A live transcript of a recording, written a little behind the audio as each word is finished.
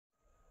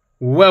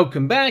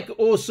Welcome back,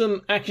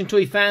 awesome action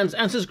toy fans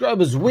and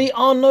subscribers. We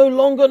are no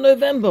longer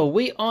November,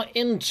 we are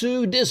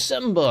into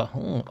December.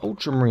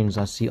 Ultramarines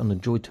I see on the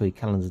Joy Toy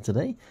calendar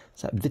today.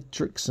 Is that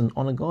Victrix and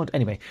Honor Guard?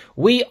 Anyway,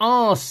 we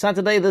are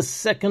Saturday the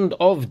 2nd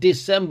of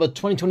December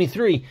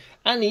 2023.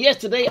 And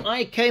yesterday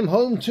I came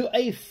home to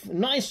a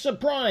nice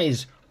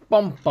surprise.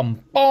 Bum bum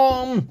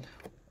bum.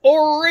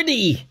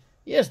 Already.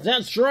 Yes,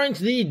 that's right,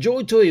 the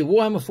Joy Toy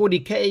Warhammer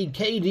 40k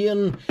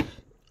Cadian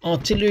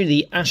artillery,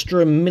 the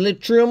Astra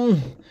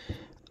Militarum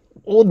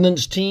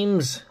Ordinance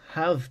teams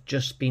have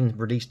just been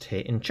released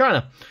here in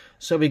China.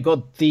 So we've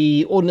got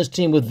the Ordinance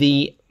team with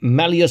the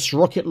Malleus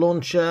rocket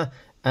launcher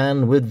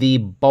and with the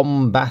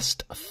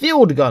Bombast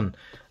field gun.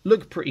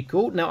 Look pretty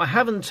cool. Now I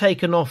haven't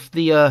taken off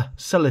the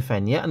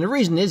cellophane yet, and the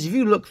reason is if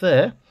you look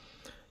there,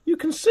 you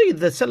can see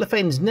the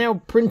cellophane is now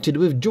printed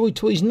with Joy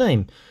Toy's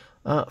name.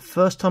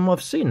 First time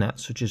I've seen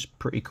that, which is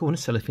pretty cool. And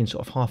the cellophane's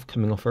sort of half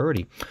coming off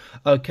already.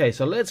 Okay,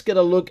 so let's get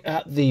a look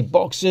at the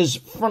boxes.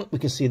 Front we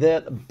can see there.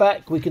 The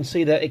back we can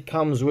see that it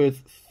comes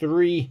with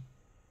 3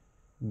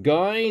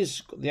 guys.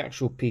 Got the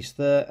actual piece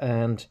there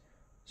and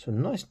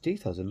some nice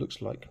details it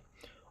looks like.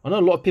 I know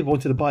a lot of people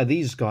wanted to buy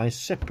these guys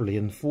separately.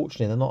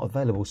 Unfortunately, they're not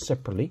available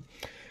separately,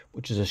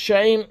 which is a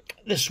shame.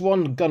 This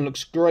one, the gun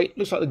looks great.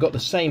 Looks like they've got the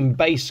same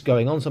base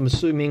going on, so I'm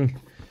assuming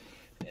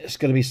it's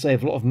going to be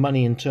save a lot of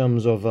money in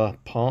terms of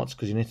parts,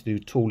 because you need to do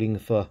tooling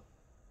for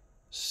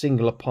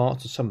singular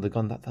parts of some of the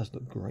gun. That does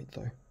look great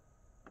though.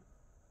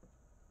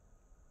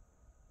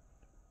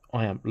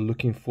 I am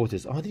looking forward to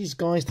this. Are these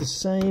guys the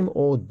same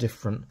or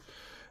different?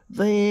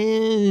 They're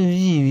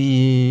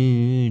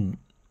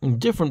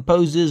different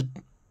poses,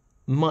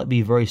 might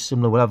be very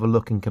similar. We'll have a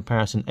look in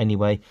comparison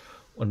anyway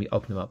when we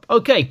open them up.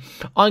 Okay,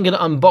 I'm going to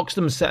unbox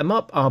them and set them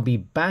up. I'll be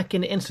back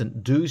in an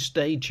instant. Do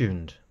stay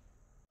tuned.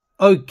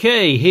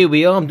 Okay, here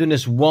we are. I'm doing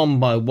this one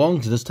by one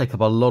because it does take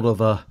up a lot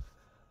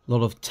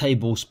of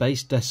table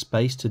space, desk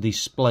space to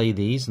display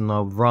these, and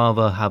I'd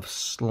rather have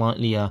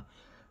slightly a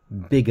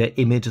bigger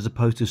image as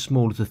opposed to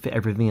smaller to fit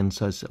everything in,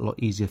 so it's a lot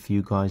easier for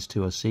you guys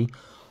to see.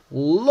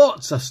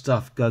 Lots of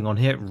stuff going on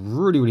here.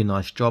 Really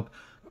nice job.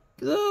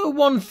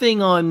 One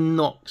thing I'm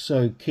not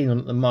so keen on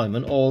at the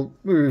moment, or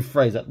let me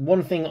rephrase that.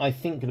 One thing I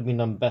think could have been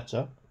done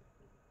better.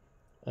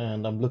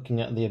 And I'm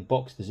looking at the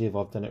box to see if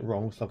I've done it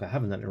wrong. Looks like I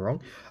haven't done it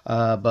wrong.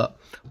 But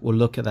we'll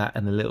look at that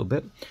in a little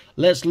bit.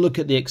 Let's look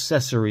at the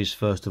accessories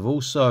first of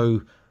all.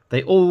 So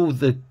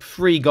the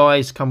 3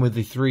 guys come with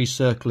the 3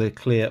 circular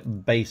clear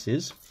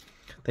bases.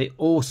 They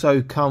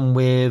also come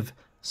with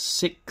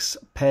 6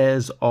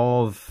 pairs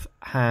of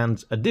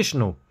hands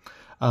additional.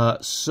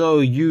 So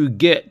you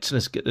get,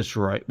 let's get this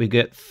right, we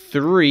get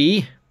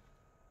 3.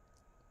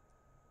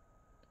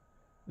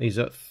 These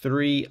are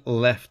 3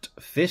 left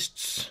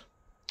fists.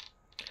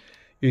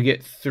 You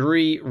get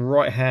 3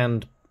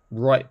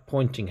 right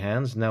pointing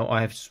hands. Now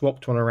I have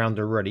swapped one around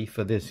already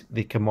for this,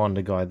 the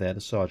commander guy there,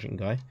 the sergeant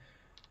guy. I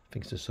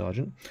think it's a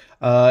sergeant.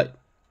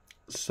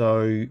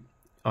 So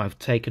I've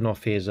taken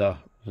off his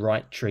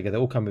right trigger. They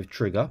all come with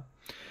trigger.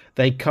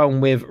 They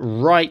come with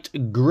right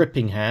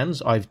gripping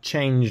hands. I've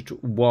changed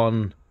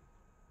one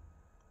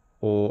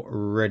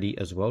already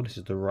as well. This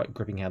is the right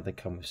gripping hand. They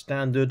come with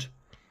standard.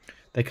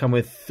 They come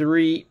with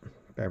 3,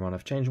 bear in mind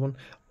I've changed one,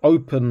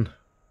 open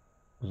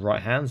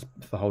right hands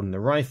for holding the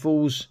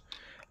rifles,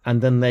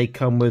 and then they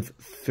come with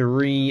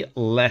 3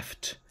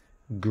 left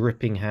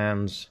gripping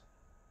hands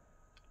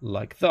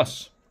like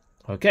thus.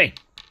 Okay,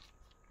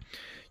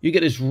 you get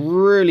this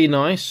really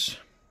nice,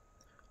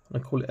 I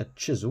call it a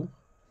chisel,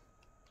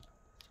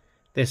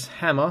 this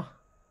hammer,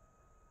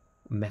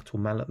 metal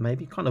mallet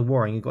maybe, kind of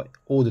worrying. You've got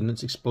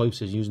ordnance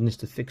explosives, using this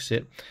to fix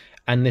it,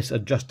 and this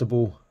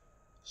adjustable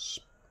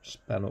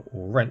spanner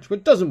or wrench,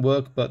 which doesn't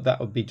work, but that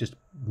would be just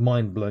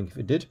mind-blowing if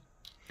it did.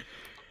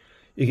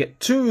 You get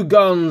 2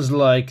 guns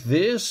like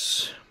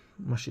this.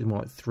 Actually, more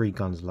like 3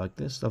 guns like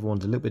this. The other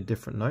one's a little bit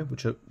different now,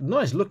 which are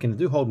nice looking. They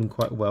do hold them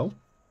quite well.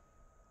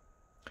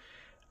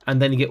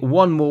 And then you get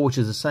 1 more, which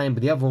is the same,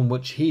 but the other one,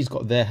 which he's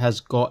got there, has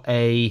got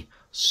a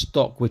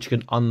stock which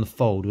can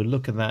unfold. We'll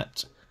look at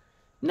that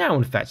now.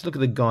 In fact, look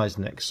at the guys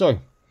next. So, we'll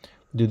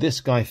do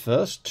this guy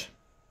first.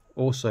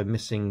 Also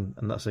missing,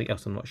 and that's something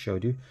else I'm not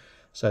showed you.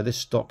 So this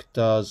stock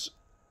does.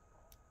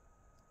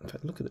 In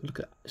fact,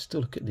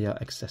 still look at the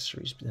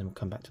accessories, but then we'll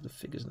come back to the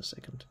figures in a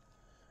second.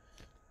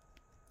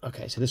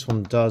 Okay, so this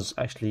one does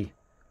actually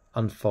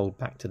unfold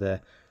back to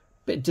there.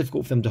 Bit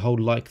difficult for them to hold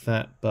like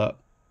that, but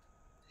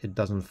it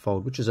does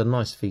unfold, which is a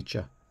nice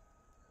feature.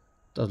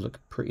 Does look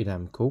pretty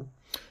damn cool.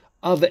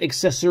 Other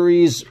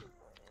accessories,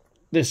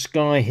 this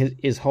guy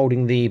is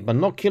holding the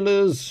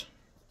binoculars.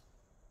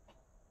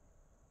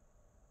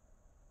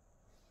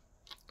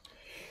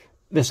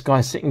 This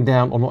guy's sitting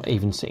down, or not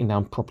even sitting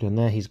down properly on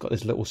there. He's got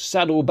this little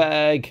saddle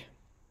bag.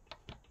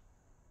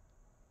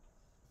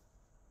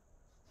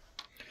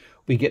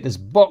 We get this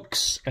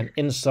box, and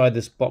inside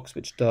this box,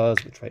 which I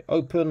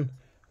open,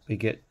 we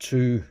get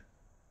two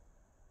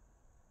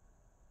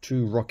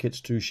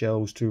rockets, 2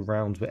 shells, 2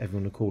 rounds, whatever you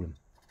want to call them.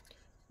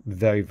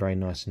 Very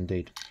nice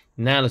indeed.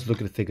 Now let's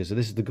look at the figure. So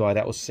this is the guy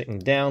that was sitting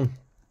down.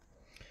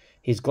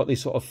 He's got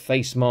this sort of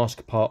face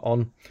mask part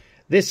on.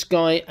 This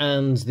guy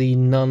and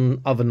the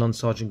other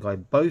non-sergeant guy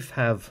both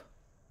have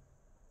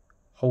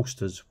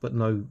holsters but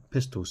no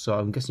pistols, so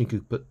I'm guessing you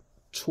could put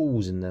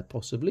tools in there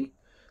possibly.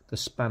 The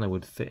spanner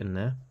would fit in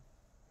there.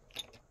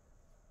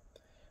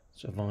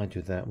 So if I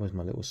do that, where's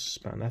my little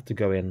spanner? I have to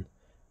go in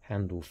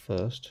handle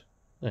first.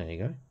 There you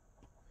go.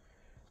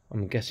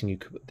 I'm guessing you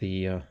could put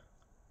the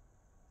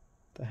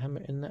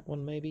hammer in that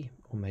one maybe,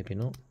 or maybe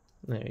not.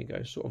 There you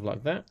go, sort of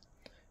like that.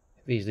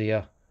 If he's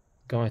the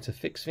guy to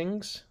fix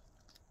things.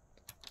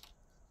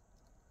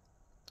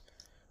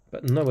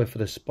 But nowhere for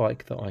the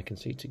spike that I can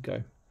see to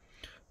go.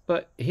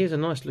 But here's a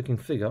nice looking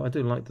figure. I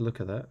do like the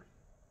look of that.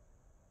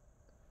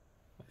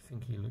 I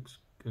think he looks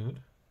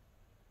good.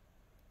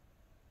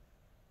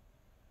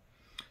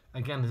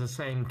 Again, it's the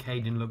same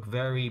Cadian look,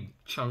 very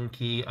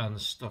chunky and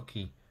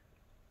stocky.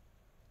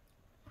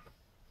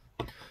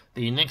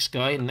 The next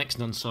guy, the next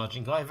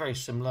non-sergeant guy, very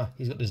similar.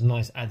 He's got this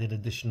nice added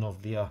addition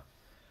of the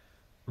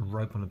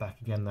rope on the back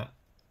again, that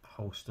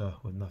holster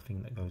with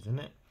nothing that goes in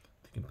it.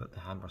 You can put the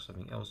hammer or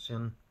something else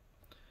in.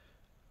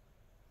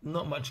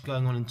 Not much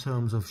going on in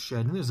terms of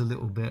shading. There's a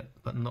little bit,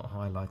 but not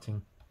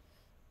highlighting.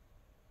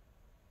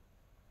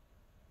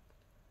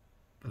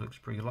 But looks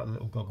pretty good. I like the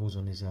little goggles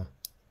on his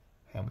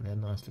helmet there.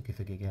 Nice looking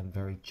figure again,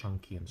 very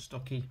chunky and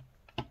stocky.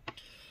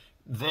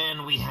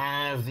 Then we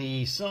have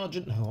the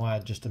sergeant, who I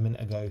had just a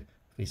minute ago,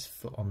 with his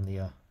foot on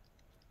the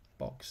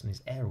box and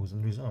his arrows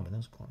under his arm. And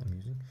that's quite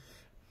amusing.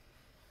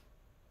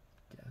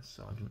 Yeah,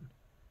 sergeant.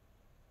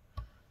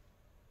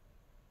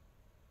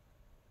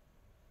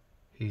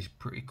 He's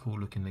pretty cool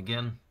looking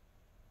again.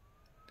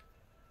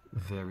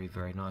 Very,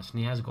 very nice. And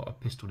he has got a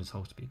pistol in his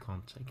holster, but you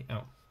can't take it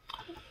out.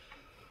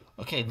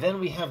 Okay,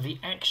 then we have the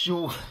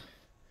actual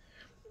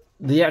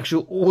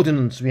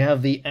ordinance. We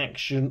have the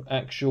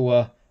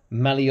actual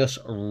Malleus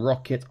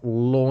rocket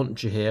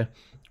launcher here,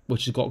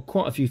 which has got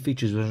quite a few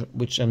features,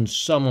 which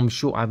some I'm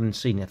sure I haven't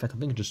seen. In fact, I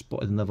think I just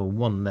spotted another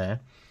one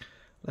there.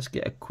 Let's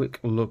get a quick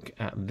look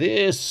at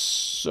this.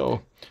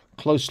 So,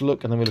 close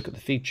look, and then we look at the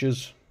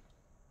features.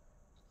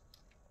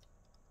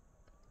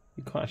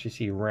 You can't actually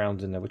see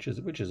rounds in there, which is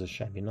a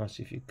shame. It'd be nice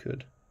if you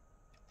could.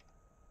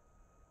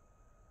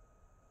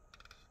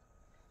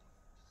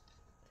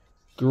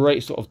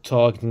 Great sort of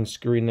targeting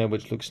screen there,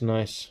 which looks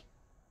nice.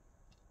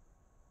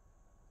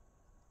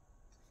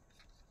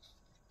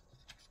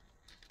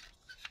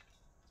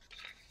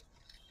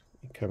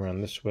 You come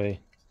around this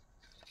way.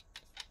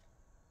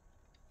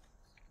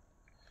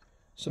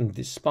 Some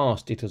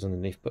sparse details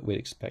underneath, but we'd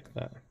expect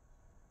that.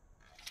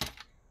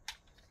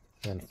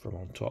 And from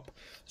on top.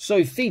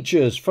 So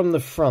features from the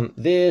front.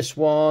 This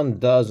one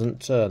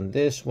doesn't turn.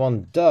 This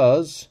one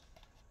does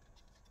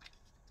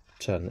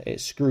turn. It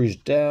screws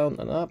down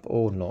and up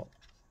or not.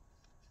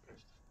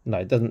 No,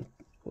 it doesn't.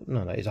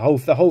 No, it's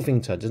the whole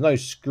thing turns. There's no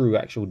screw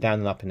actual down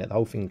and up in it. The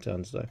whole thing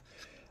turns though.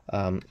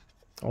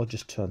 I'll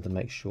just turn to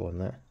make sure on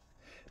that.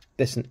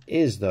 This one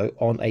is though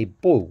on a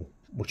ball,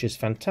 which is a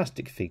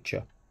fantastic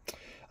feature.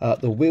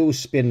 The wheels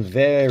spin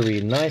very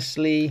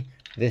nicely.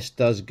 This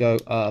does go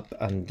up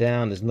and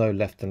down. There's no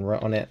left and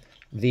right on it.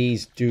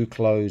 These do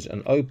close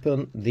and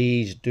open.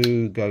 These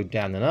do go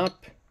down and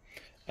up.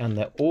 And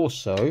they're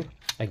also,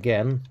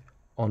 again,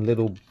 on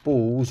little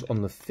balls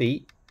on the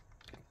feet.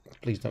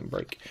 Please don't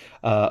break.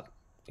 You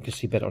can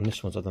see better on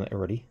this one, so I've done it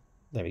already.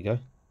 There we go.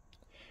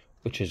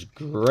 Which is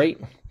great.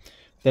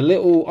 The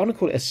little, I'm going to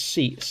call it a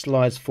seat,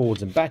 slides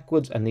forwards and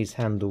backwards, and these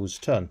handles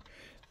turn.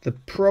 The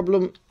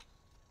problem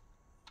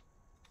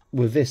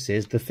with this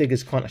is the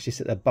figures can't actually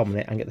sit their bum on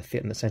it and get the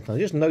fit in the same time. I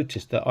just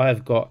noticed that I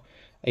have got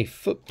a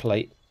foot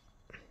plate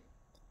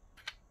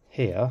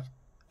here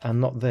and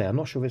not there. I'm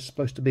not sure if it's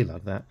supposed to be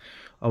like that.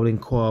 I will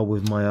inquire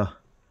with my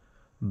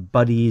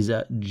buddies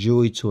at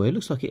Joy Toy. It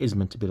looks like it is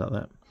meant to be like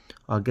that.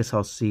 I guess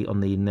I'll see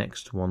on the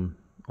next one,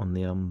 on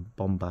the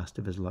Bombast,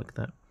 if it's like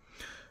that.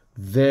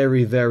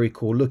 Very, very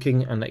cool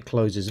looking, and it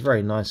closes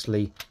very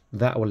nicely.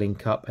 That will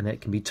link up and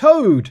it can be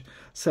towed.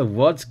 So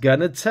what's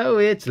gonna tow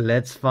it?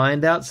 Let's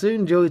find out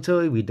soon, Joy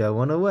Toy. We don't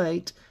want to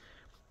wait.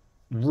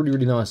 Really,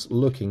 really nice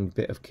looking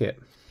bit of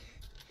kit.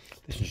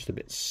 This one's just a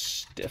bit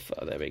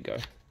stiffer. There we go.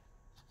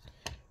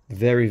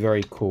 Very,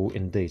 very cool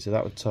indeed. So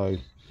that would tow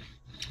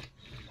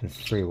and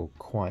freewheel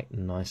quite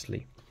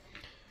nicely.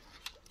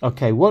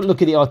 Okay, won't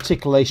look at the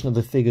articulation of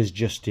the figures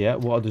just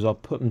yet. What I'll do is I'll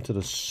put them to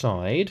the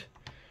side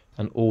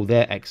and all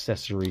their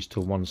accessories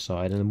to one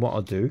side. And then what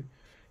I'll do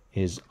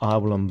is I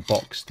will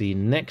unbox the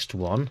next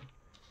one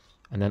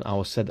and then I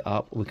will set it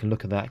up. We can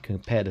look at that,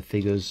 compare the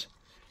figures,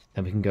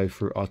 and we can go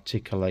through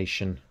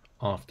articulation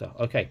after.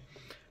 Okay,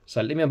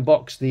 so let me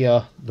unbox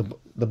the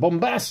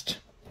Bombast,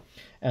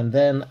 and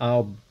then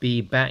I'll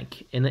be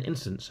back in an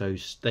instant, so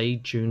stay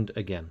tuned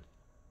again.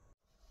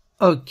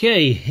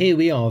 Okay, here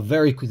we are,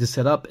 very quick to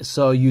set up.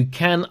 So you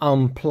can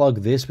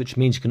unplug this, which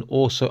means you can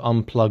also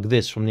unplug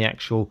this from the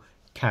actual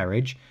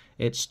carriage.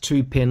 It's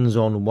 2 pins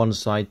on one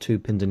side, 2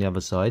 pins on the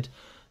other side.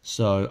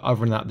 So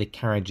other than that, the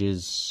carriage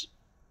is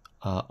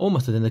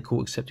almost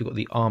identical, except you've got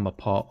the armor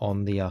part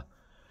on the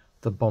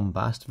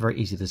Bombast. Very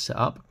easy to set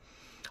up.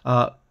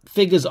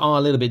 Figures are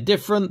a little bit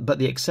different, but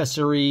the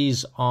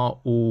accessories are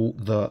all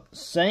the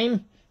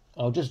same.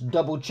 I'll just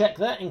double check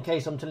that in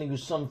case I'm telling you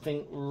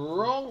something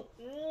wrong.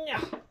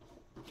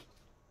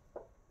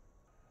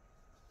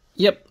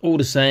 Yep, all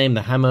the same.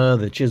 The hammer,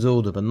 the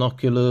chisel, the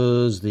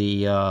binoculars,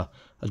 the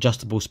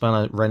adjustable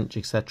spanner, wrench,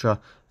 etc.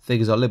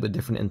 Figures are a little bit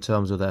different in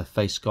terms of their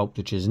face sculpt,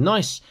 which is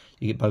nice.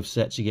 You get both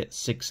sets. You get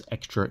 6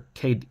 extra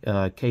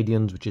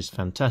Cadians, which is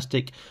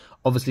fantastic.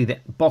 Obviously, the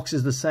box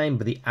is the same,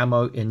 but the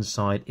ammo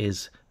inside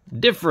is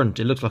different.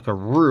 It looks like a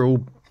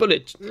real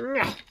bullet.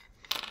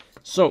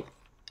 So,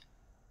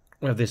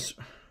 we have this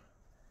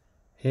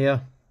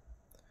here.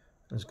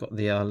 It's got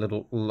the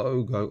little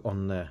logo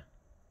on there.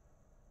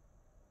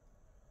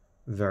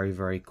 Very,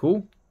 very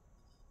cool.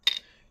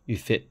 You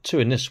fit 2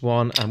 in this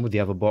one, and with the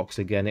other box,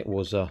 again, it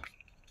was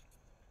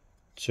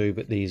 2,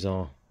 but these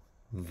are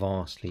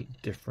vastly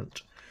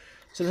different.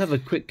 So let's have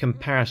a quick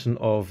comparison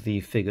of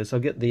the figures. I'll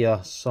get the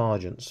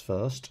sergeants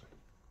first.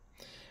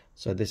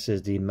 So this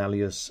is the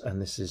Malleus,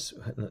 and this is,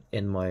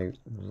 in my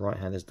right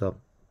hand, is the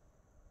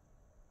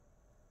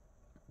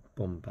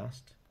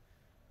Bombast.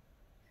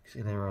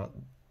 See, there are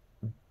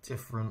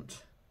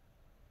different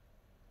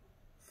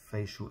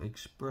facial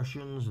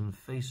expressions and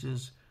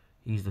faces.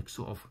 He's the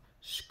sort of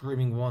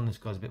screaming one. This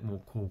guy's a bit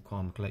more cool,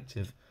 calm,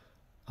 collective.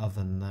 Other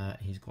than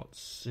that, he's got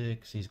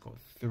 6. He's got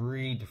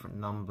 3 different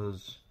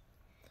numbers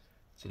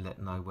to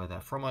let know where they're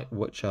from,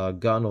 which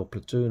gun or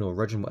platoon or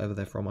regiment, whatever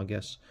they're from, I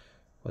guess.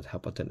 Would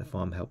help identify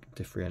them, help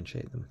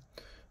differentiate them.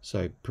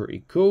 So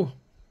pretty cool.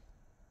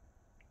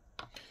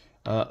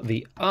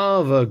 The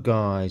other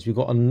guys, we've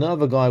got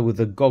another guy with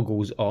the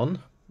goggles on,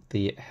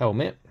 the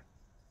helmet.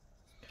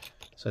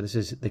 So this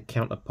is the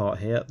counterpart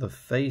here. The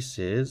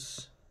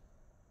faces,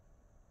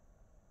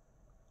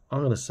 I'm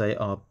going to say,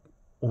 are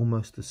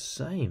almost the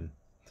same.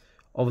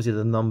 Obviously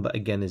the number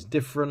again is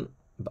different,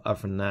 but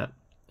other than that,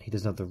 he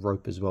doesn't have the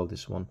rope as well,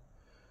 this one.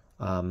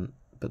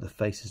 But the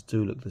faces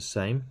do look the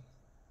same.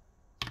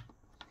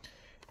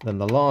 Then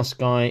the last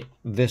guy,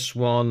 this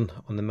one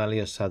on the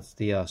Malleus, has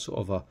the sort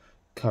of a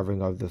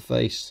covering over the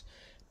face.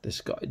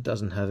 This guy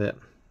doesn't have it.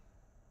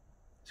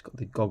 He's got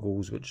the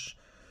goggles, which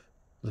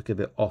look a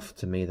bit off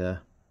to me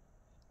there.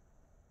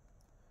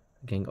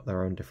 Again, got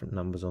their own different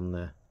numbers on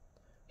there.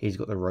 He's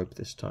got the rope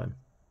this time.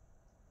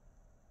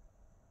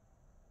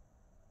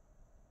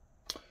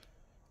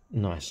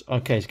 Nice.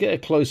 Okay, let's get a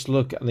close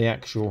look at the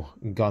actual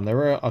gun.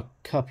 There are a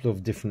couple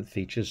of different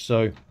features.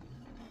 So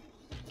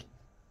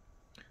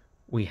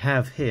we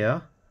have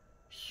here,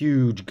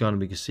 huge gun.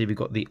 We can see we've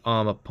got the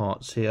armor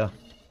parts here.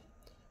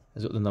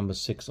 There's got the number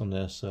 6 on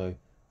there, so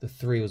the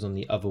 3 was on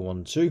the other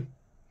one too.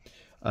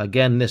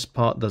 Again, this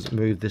part doesn't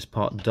move. This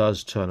part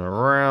does turn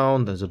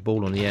around. There's a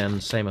ball on the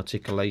end, same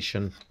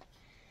articulation.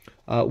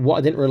 What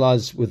I didn't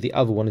realize with the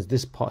other one is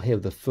this part here,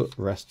 the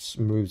footrests,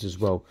 moves as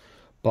well.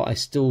 But I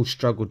still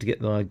struggle to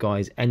get the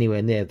guys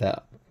anywhere near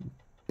that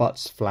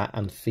butts flat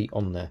and feet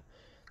on there,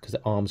 because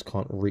the arms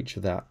can't reach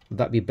that.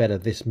 That'd be better.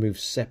 This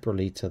moves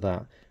separately to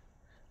that.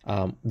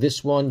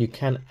 This one you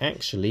can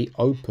actually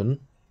open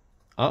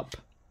up,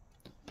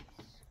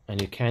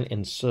 and you can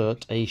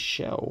insert a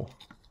shell.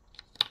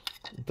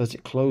 Does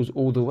it close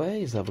all the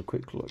way? Let's have a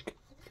quick look.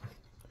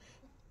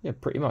 Yeah,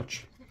 pretty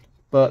much.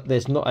 But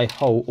there's not a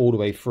hole all the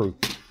way through.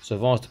 So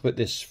if I was to put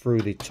this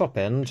through the top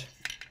end,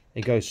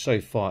 it goes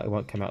so far it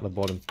won't come out the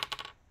bottom.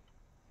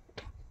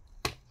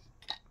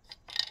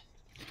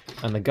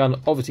 And the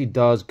gun obviously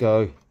does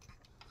go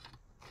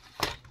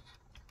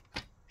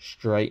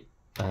straight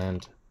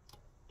and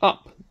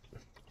up.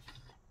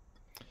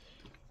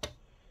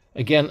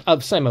 Again,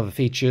 same other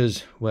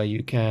features where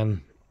you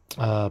can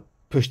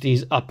push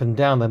these up and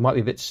down. They might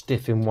be a bit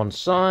stiff in one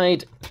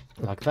side,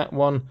 like that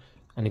one,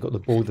 and you've got the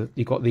ball.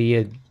 You've got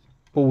the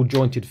ball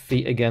jointed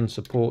feet again,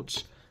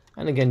 supports,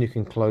 and again you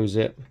can close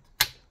it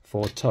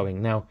for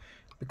towing. Now,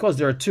 because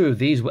there are 2 of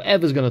these,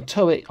 whatever's going to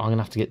tow it, I'm going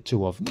to have to get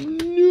 2 of.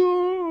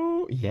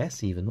 No,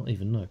 yes, not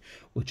even no,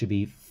 which would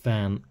be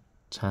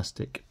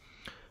fantastic.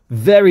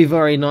 Very,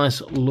 very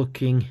nice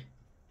looking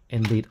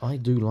indeed. I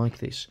do like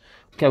this.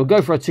 Okay, we'll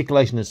go for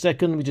articulation in a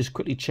second. We just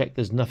quickly check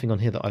there's nothing on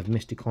here that I've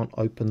missed. You can't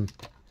open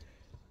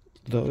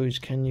those,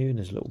 can you?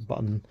 There's a little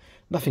button.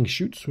 Nothing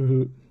shoots.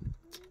 Oh,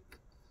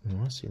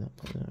 I see that.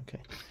 Okay.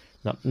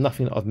 No,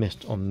 nothing that I've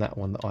missed on that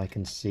one that I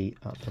can see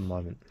at the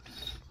moment.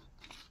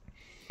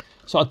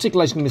 So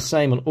articulation is the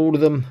same on all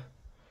of them.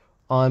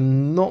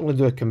 I'm not going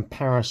to do a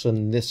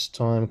comparison this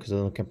time because I've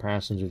done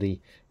comparisons with the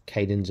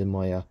Cadians in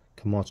my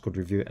Command Squad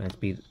review, and it'll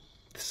be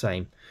the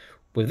same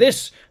with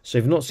this. So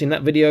if you've not seen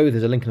that video,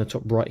 there's a link in the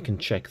top right. You can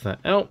check that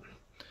out.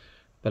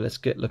 But let's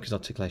look at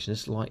articulation.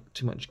 Is like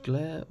too much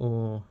glare,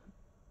 or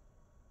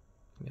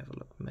let me have a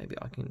look. Maybe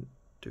I can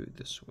do it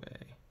this way.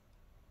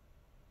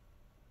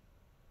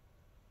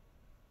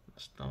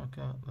 That's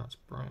darker. That's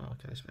bright.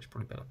 Okay, this is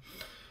probably better.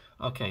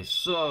 Okay,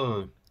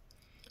 so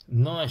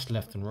nice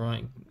left and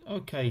right.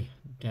 Okay,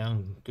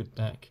 down, good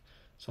back.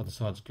 Side to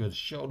side's good.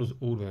 Shoulders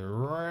all the way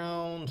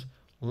around.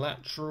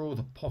 Lateral.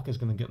 The pocket's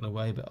going to get in the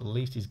way, but at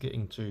least he's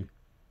getting to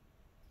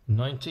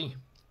 90.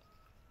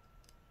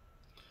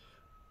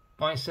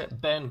 bicep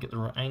bend, get the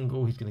right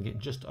angle. He's going to get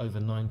just over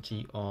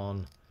 90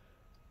 on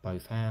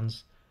both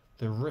hands.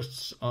 The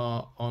wrists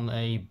are on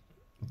a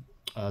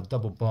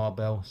double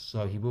barbell,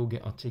 so he will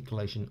get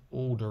articulation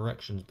all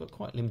directions, but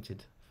quite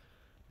limited.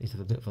 Needs to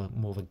have a bit of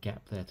more of a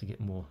gap there to get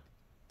more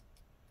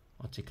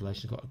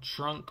articulation. He's got a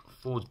trunk,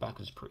 forwards,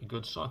 backwards, pretty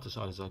good. Side to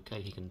side is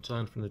okay. He can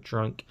turn from the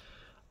trunk.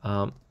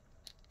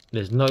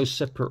 There's no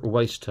separate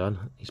waist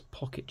turn. His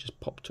pocket just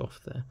popped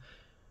off there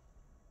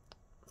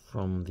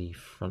from the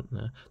front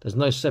there. There's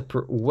no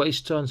separate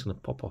waist turn. It's going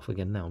to pop off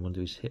again now. I'm going to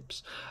do his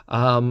hips.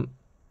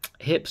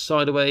 Hips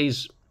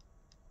sideways.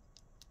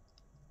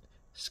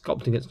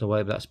 Sculpting gets in the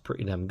way, but that's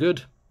pretty damn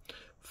good.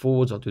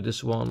 Forwards, I'll do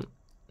this one.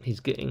 He's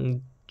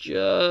getting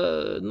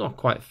not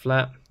quite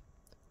flat.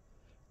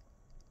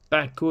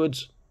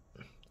 Backwards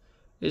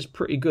is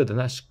pretty good, and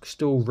that's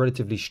still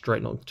relatively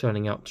straight, not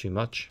turning out too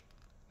much.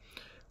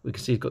 We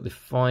can see he's got the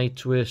thigh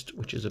twist,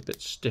 which is a bit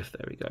stiff.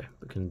 There we go.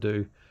 We can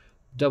do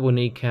double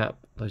kneecap.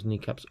 Those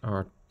kneecaps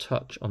are a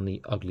touch on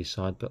the ugly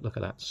side, but look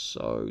at that,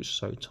 so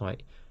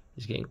tight.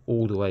 He's getting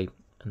all the way,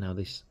 and now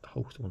this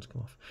holster wants to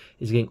come off.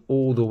 He's getting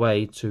all the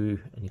way to,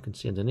 and you can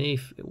see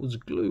underneath it was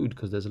glued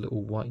because there's a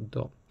little white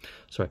dot.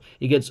 Sorry,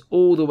 he gets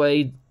all the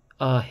way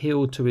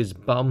heel to his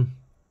bum,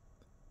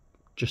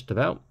 just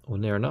about, or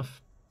near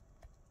enough.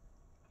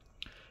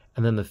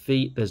 And then the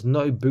feet, there's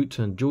no boot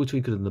turn. Jaw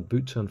tweak could have the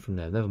boot turn from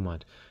there. Never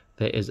mind.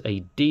 There is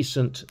a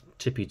decent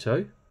tippy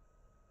toe,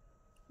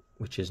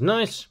 which is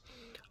nice.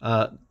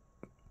 You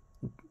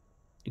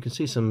can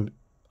see some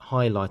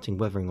highlighting,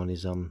 weathering on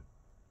his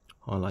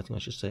highlighting, I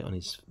should say, on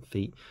his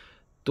feet.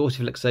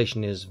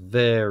 Dorsiflexation is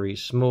very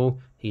small.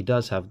 He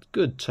does have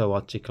good toe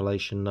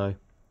articulation though,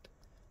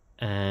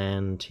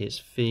 and his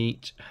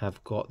feet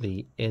have got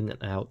the in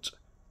and out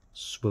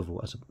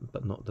swivel,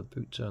 but not the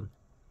boot turn.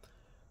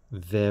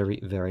 Very,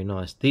 very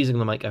nice. These are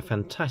going to make a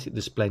fantastic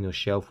display on your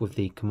shelf with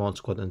the command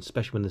squad, and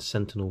especially when the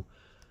Sentinel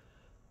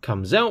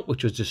comes out,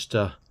 which was just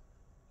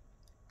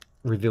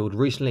revealed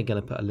recently.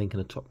 Going to put a link in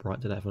the top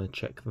right to that if you want to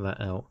check that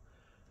out.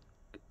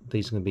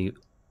 These are going to be,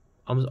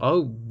 I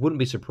wouldn't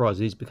be surprised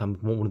if these become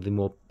one of the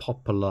more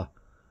popular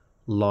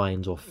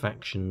lines or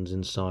factions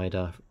inside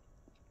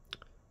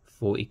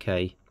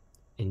 40k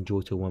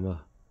Enjoy to Warhammer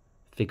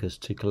figures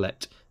to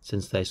collect,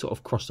 since they sort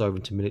of cross over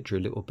into military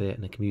a little bit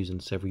and they can be used in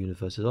several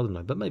universes. I don't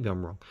know, but maybe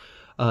I'm wrong.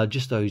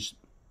 Just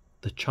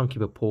the chunky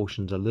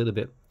proportions, a little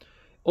bit,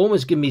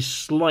 almost give me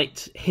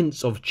slight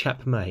hints of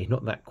Chap May.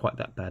 Not that quite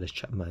that bad as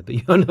Chap May, but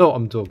you know what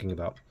I'm talking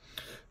about.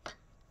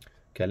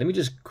 Okay, let me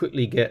just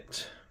quickly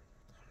get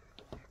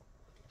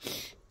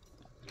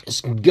this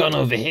gun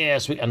over here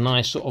so we get a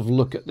nice sort of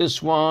look at this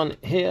one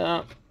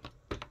here,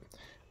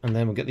 and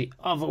then we'll get the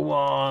other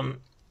one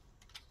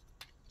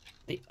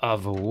the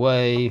other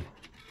way,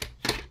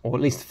 or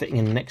at least fitting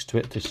in next to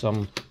it to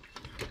some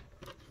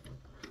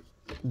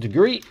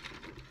degree.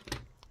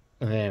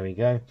 There we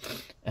go.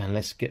 And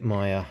let's get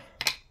my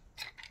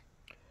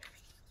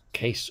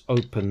case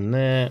open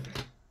there.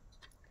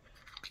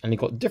 And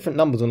you've got different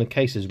numbers on the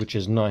cases, which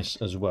is nice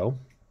as well.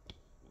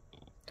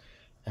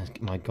 And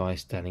get my guy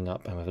standing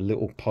up and have a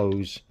little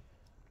pose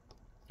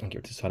and get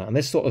it to side out. And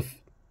these sort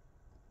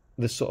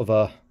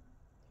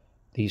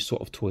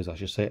of toys, I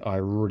should say, I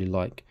really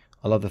like.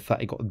 I love the fact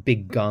he got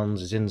big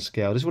guns, is in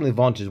scale. This is one of the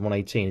advantages of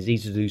 118. It's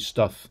easy to do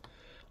stuff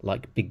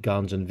like big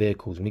guns and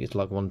vehicles. When you get to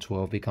like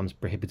 112, it becomes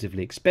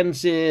prohibitively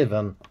expensive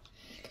and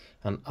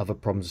other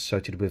problems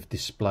associated with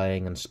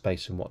displaying and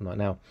space and whatnot.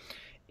 Now,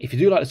 if you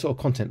do like this sort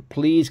of content,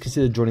 please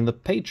consider joining the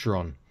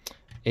Patreon.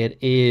 It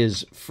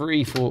is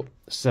free for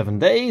 7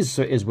 days,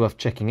 so it is worth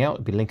checking out.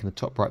 It'll be linked in the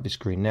top right of the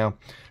screen now.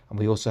 And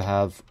we also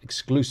have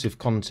exclusive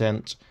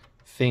content,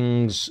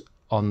 things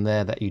on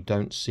there that you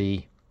don't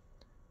see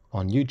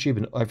on YouTube,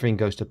 and everything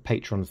goes to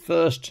Patreon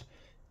first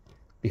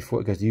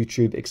before it goes to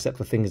YouTube, except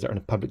for things that are in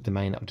the public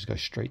domain that will just go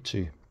straight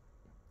to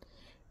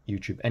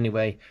YouTube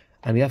anyway.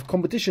 And we have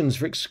competitions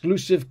for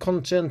exclusive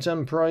content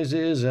and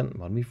prizes, and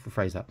well, let me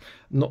rephrase that,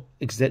 not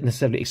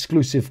necessarily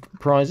exclusive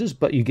prizes,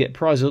 but you get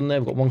prizes on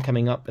there. We've got one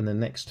coming up in the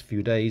next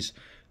few days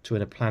to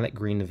win a Planet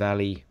Green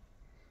Valley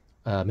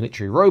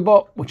military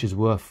robot, which is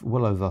worth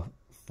well over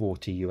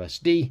 40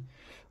 USD,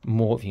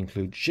 more if you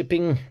include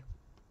shipping.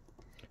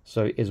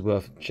 So it is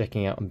worth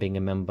checking out and being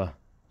a member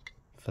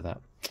for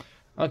that.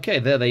 Okay,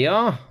 there they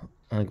are.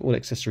 And all the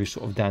accessories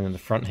sort of down in the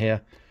front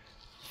here.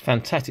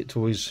 Fantastic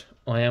toys.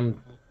 I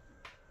am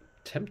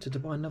tempted to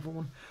buy another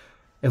one.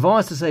 If I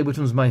was to say which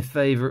one's my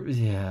favourite,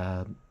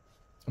 yeah,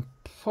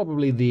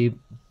 probably the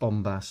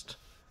Bombast.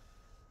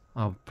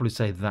 I'll probably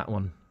say that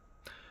one.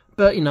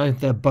 But, you know,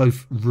 they're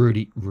both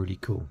really, really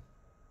cool.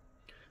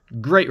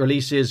 Great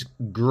releases.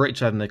 Great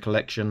to have in the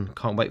collection.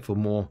 Can't wait for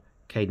more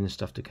Cadia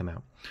stuff to come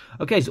out.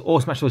 Okay, so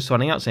Awesome Smash was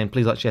signing out, saying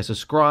please like, share,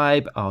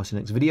 subscribe. I'll see you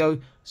next video.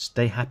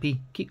 Stay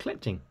happy, keep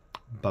collecting.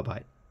 Bye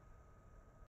bye.